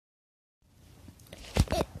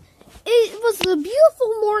was a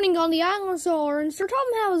beautiful morning on the island of Solar, and Sir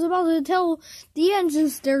Tom was about to tell the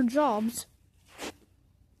engines their jobs.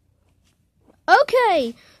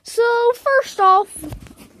 Okay, so first off,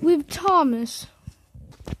 with Thomas.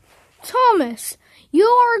 Thomas, you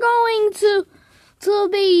are going to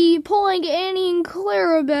be pulling Annie and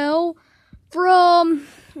Clarabelle from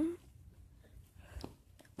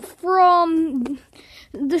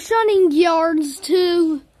the shunting yards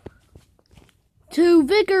to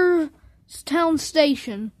Vickerstown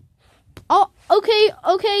Station. Oh,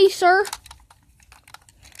 okay, sir.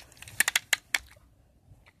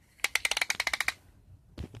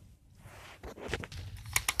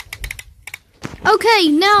 Okay,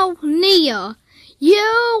 now, Nia,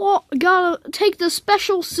 you gotta take the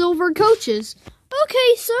special silver coaches.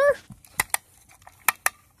 Okay, sir.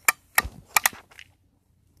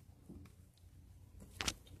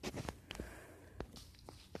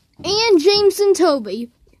 And James and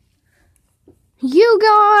Toby, you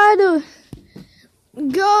gotta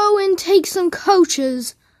go and take some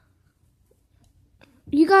coaches.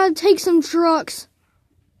 You gotta take some trucks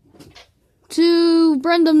to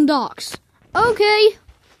Brendam Docks. Okay.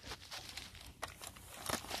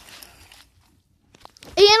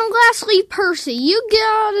 And lastly, Percy, you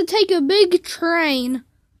gotta take a big train.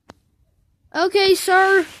 Okay,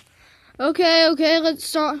 sir. Okay, let's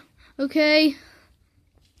start. Okay,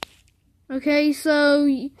 so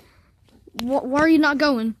why are you not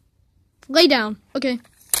going? Lay down. Okay.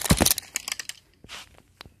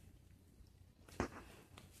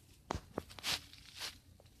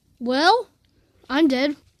 Well, I'm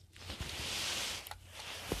dead.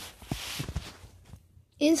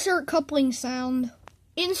 Insert coupling sound.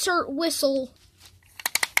 Insert whistle.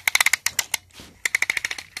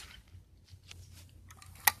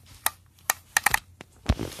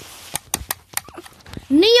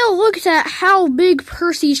 Neil looked at how big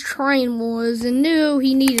Percy's train was and knew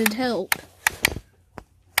he needed help.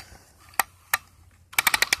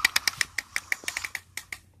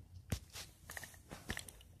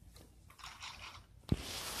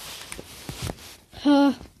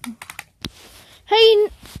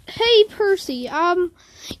 Hey, Percy,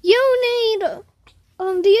 you need,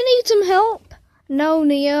 do you need some help? No,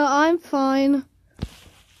 Nia, I'm fine.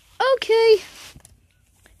 Okay.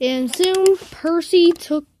 And soon Percy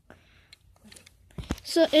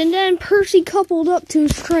and then Percy coupled up to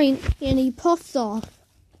his train and he puffed off.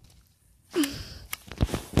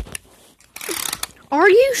 Are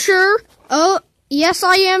you sure? Yes,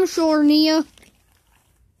 I am sure, Nia.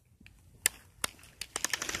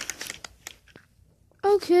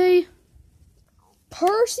 Okay.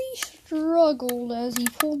 Percy struggled as he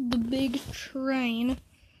pulled the big train.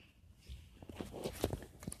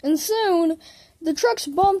 And soon, the trucks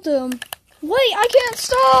bumped him. Wait, I can't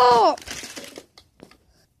stop!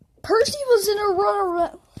 Percy was in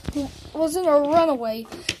a runaway.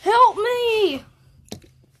 Help me!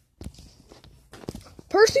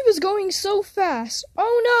 Percy was going so fast.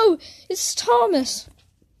 Oh no, it's Thomas.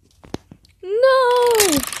 No!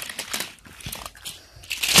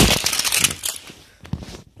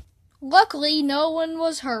 Luckily, no one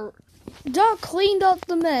was hurt. Doc cleaned up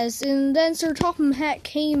the mess, and then Sir Topham Hatt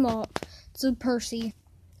came up to Percy.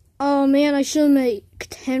 Oh man, I should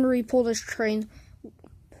make Henry pull this train.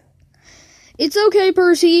 It's okay,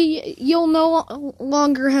 Percy. You'll no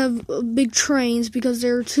longer have big trains because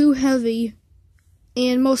they're too heavy,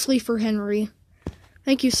 and mostly for Henry.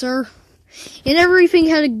 Thank you, sir. And everything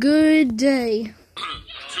had a good day. To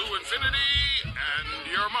infinity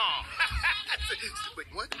and your mom. Wait,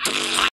 what?